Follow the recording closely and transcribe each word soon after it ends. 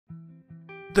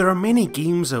There are many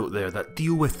games out there that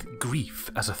deal with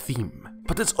grief as a theme,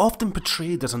 but it's often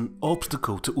portrayed as an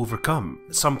obstacle to overcome,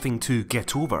 something to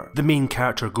get over. The main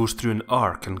character goes through an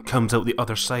arc and comes out the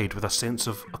other side with a sense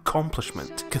of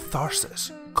accomplishment,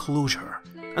 catharsis, closure.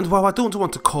 And while I don't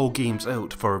want to call games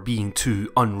out for being too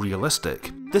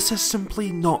unrealistic, this has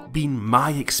simply not been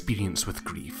my experience with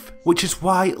grief, which is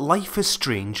why Life is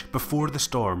Strange Before the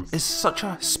Storm is such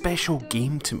a special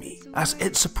game to me, as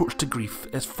its approach to grief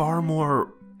is far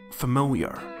more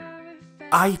familiar.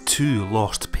 I too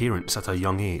lost parents at a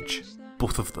young age,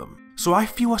 both of them, so I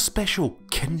feel a special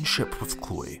kinship with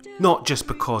Chloe, not just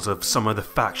because of some of the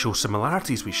factual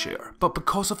similarities we share, but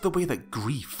because of the way that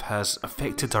grief has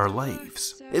affected our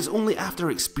lives. It's only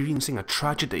after experiencing a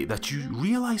tragedy that you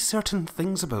realise certain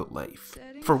things about life.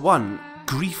 For one,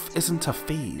 grief isn't a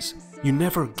phase. You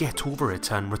never get over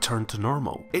it and return to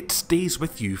normal. It stays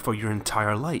with you for your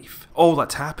entire life. All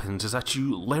that happens is that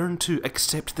you learn to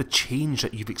accept the change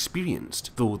that you've experienced,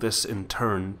 though this in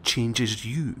turn changes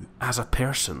you as a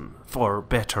person, for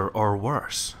better or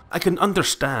worse. I can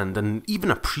understand and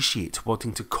even appreciate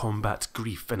wanting to combat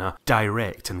grief in a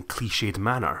direct and cliched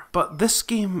manner, but this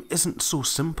game isn't so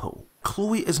simple.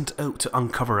 Chloe isn't out to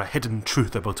uncover a hidden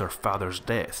truth about her father's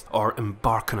death, or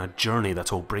embark on a journey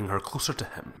that'll bring her closer to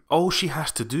him. All she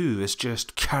has to do is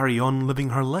just carry on living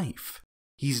her life.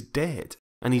 He's dead,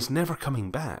 and he's never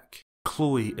coming back.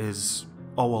 Chloe is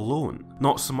all alone,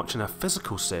 not so much in a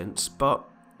physical sense, but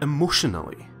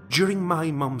emotionally. During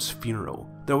my mum's funeral,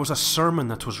 there was a sermon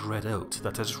that was read out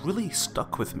that has really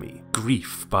stuck with me.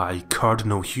 Grief by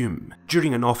Cardinal Hume.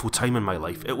 During an awful time in my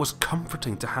life, it was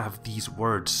comforting to have these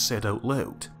words said out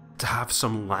loud, to have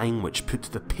some language put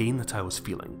to the pain that I was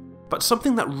feeling. But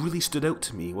something that really stood out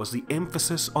to me was the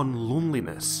emphasis on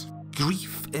loneliness.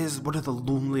 Grief is one of the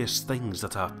loneliest things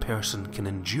that a person can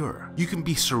endure. You can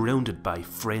be surrounded by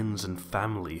friends and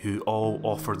family who all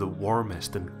offer the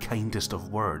warmest and kindest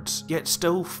of words, yet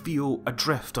still feel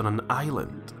adrift on an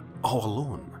island, all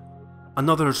alone.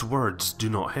 Another's words do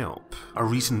not help. A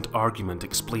recent argument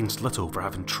explains little for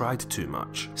having tried too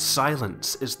much.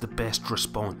 Silence is the best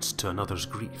response to another's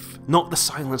grief. Not the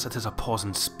silence that is a pause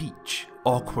in speech,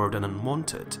 awkward and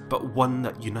unwanted, but one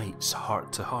that unites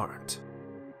heart to heart.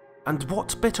 And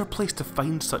what better place to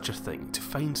find such a thing, to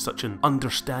find such an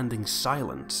understanding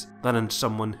silence, than in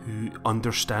someone who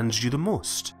understands you the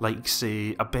most, like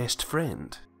say a best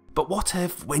friend? But what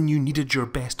if, when you needed your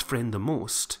best friend the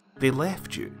most, they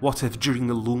left you? What if during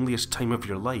the loneliest time of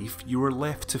your life, you were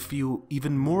left to feel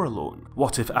even more alone?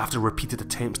 What if after repeated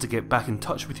attempts to get back in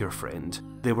touch with your friend,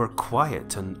 they were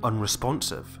quiet and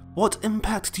unresponsive? What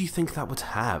impact do you think that would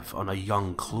have on a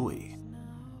young Chloe?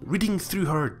 Reading through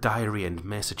her diary and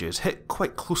messages hit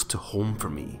quite close to home for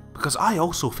me, because I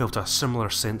also felt a similar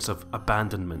sense of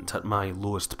abandonment at my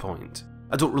lowest point.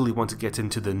 I don't really want to get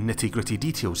into the nitty-gritty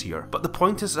details here, but the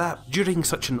point is that during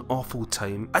such an awful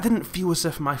time, I didn't feel as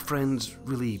if my friends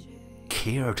really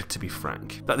cared, to be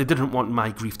frank, that they didn't want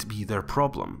my grief to be their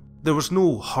problem. There was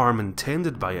no harm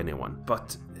intended by anyone,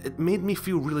 but it made me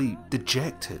feel really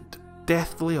dejected,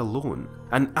 deathly alone,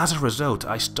 and as a result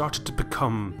I started to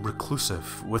become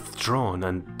reclusive, withdrawn,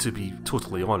 and to be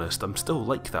totally honest, I'm still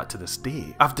like that to this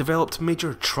day. I've developed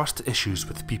major trust issues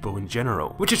with people in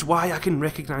general, which is why I can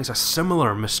recognise a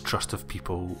similar mistrust of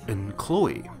people in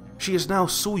Chloe. She is now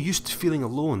so used to feeling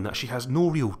alone that she has no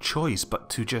real choice but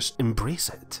to just embrace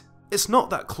it. It's not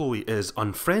that Chloe is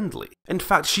unfriendly. In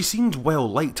fact, she seemed well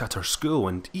liked at her school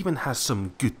and even has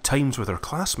some good times with her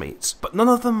classmates, but none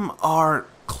of them are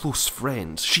close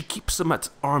friends. She keeps them at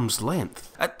arm's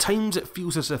length. At times it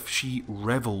feels as if she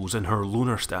revels in her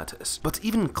loner status, but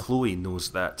even Chloe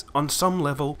knows that, on some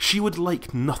level, she would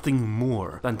like nothing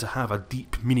more than to have a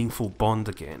deep, meaningful bond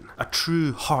again, a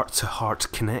true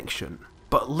heart-to-heart connection.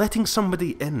 But letting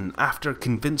somebody in after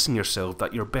convincing yourself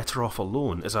that you're better off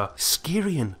alone is a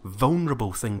scary and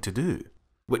vulnerable thing to do.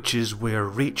 Which is where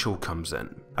Rachel comes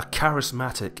in, a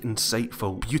charismatic,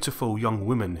 insightful, beautiful young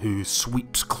woman who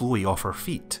sweeps Chloe off her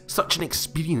feet. Such an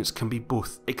experience can be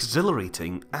both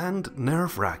exhilarating and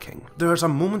nerve-wracking. There's a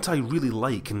moment I really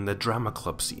like in the drama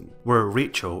club scene, where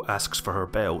Rachel asks for her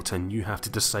belt and you have to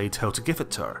decide how to give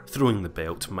it to her. Throwing the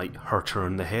belt might hurt her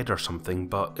in the head or something,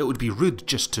 but it would be rude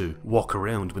just to walk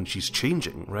around when she's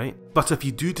changing, right? But if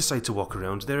you do decide to walk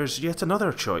around, there's yet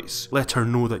another choice. Let her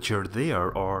know that you're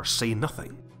there or say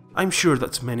nothing. I'm sure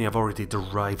that many have already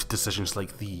derived decisions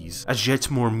like these as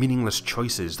yet more meaningless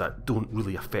choices that don't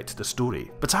really affect the story,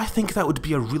 but I think that would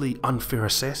be a really unfair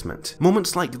assessment.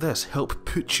 Moments like this help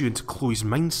put you into Chloe's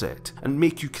mindset and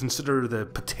make you consider the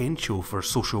potential for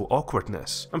social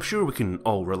awkwardness. I'm sure we can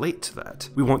all relate to that.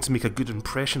 We want to make a good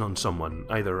impression on someone,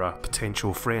 either a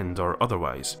potential friend or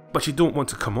otherwise, but you don't want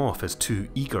to come off as too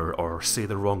eager or say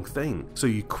the wrong thing, so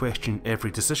you question every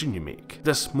decision you make.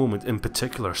 This moment in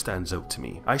particular stands out to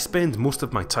me. I spend most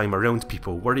of my time around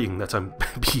people worrying that I'm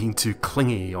being too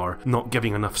clingy or not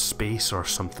giving enough space or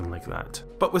something like that.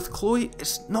 But with Chloe,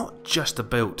 it's not just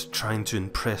about trying to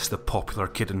impress the popular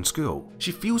kid in school.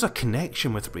 She feels a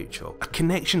connection with Rachel, a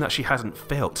connection that she hasn't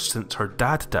felt since her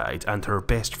dad died and her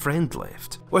best friend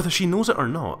left. Whether she knows it or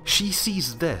not, she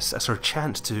sees this as her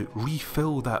chance to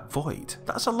refill that void.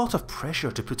 That's a lot of pressure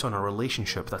to put on a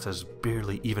relationship that has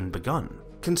barely even begun.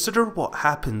 Consider what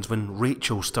happens when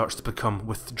Rachel starts to become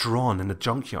withdrawn in the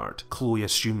junkyard. Chloe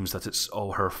assumes that it's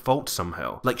all her fault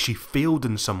somehow, like she failed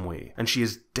in some way, and she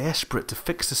is desperate to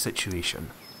fix the situation.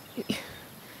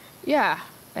 Yeah,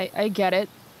 I get it.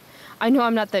 I know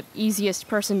I'm not the easiest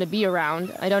person to be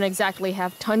around. I don't exactly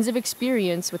have tons of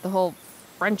experience with the whole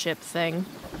friendship thing.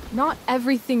 Not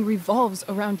everything revolves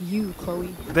around you,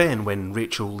 Chloe. Then, when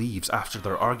Rachel leaves after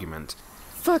their argument,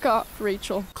 Fuck off,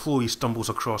 Rachel. Chloe stumbles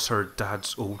across her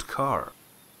dad's old car,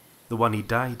 the one he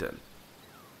died in,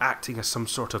 acting as some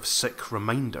sort of sick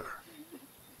reminder.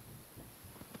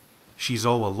 She's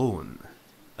all alone,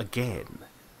 again.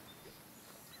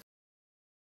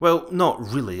 Well, not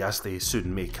really, as they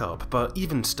soon make up, but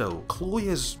even still, Chloe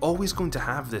is always going to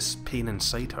have this pain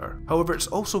inside her. However, it's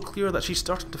also clear that she's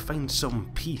starting to find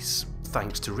some peace,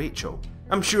 thanks to Rachel.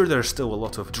 I'm sure there's still a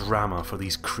lot of drama for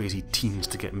these crazy teens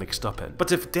to get mixed up in,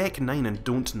 but if Deck 9 and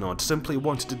Don't Nod simply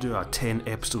wanted to do a 10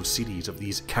 episode series of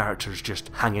these characters just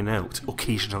hanging out,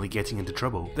 occasionally getting into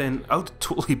trouble, then I would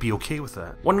totally be okay with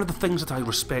that. One of the things that I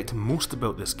respect most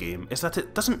about this game is that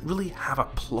it doesn't really have a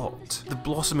plot. The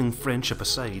blossoming friendship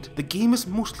aside, the game is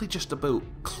mostly just about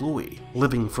Chloe,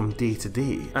 living from day to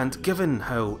day, and given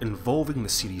how involving the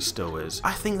series still is,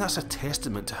 I think that's a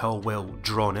testament to how well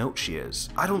drawn out she is.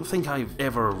 I don't think I've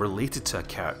ever related to a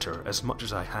character as much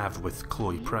as I have with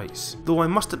Chloe Price. Though I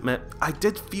must admit, I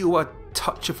did feel a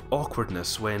touch of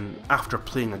awkwardness when, after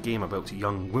playing a game about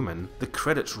young women, the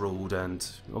credits rolled and,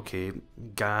 okay,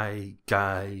 guy,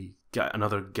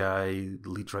 another guy, the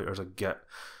lead writer's a guy.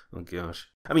 Oh gosh.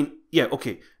 I mean, yeah,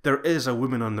 okay, there is a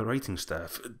woman on the writing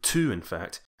staff, 2 in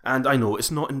fact, and I know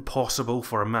it's not impossible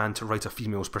for a man to write a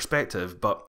female's perspective,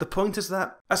 but the point is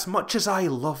that, as much as I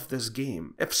love this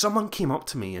game, if someone came up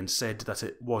to me and said that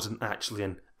it wasn't actually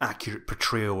an accurate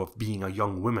portrayal of being a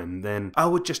young woman, then I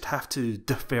would just have to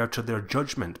defer to their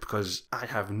judgment because I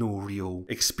have no real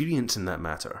experience in that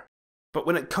matter. But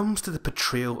when it comes to the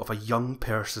portrayal of a young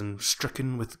person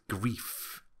stricken with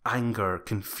grief, anger,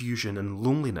 confusion and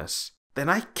loneliness, then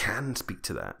I can speak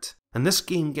to that. And this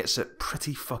game gets it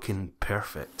pretty fucking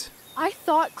perfect. I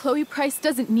thought Chloe Price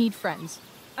doesn't need friends.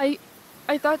 I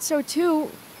thought so too.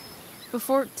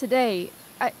 Before today.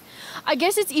 I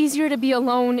guess it's easier to be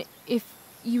alone if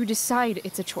you decide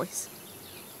it's a choice.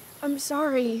 I'm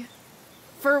sorry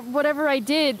for whatever I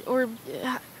did or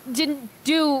didn't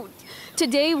do.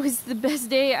 Today was the best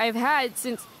day I've had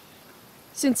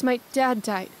since my dad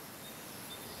died.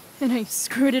 And I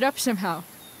screwed it up somehow.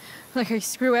 Like I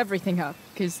screw everything up,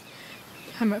 'cause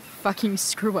I'm a fucking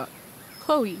screw-up.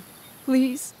 Chloe,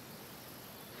 please.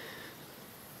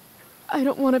 I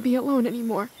don't want to be alone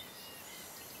anymore.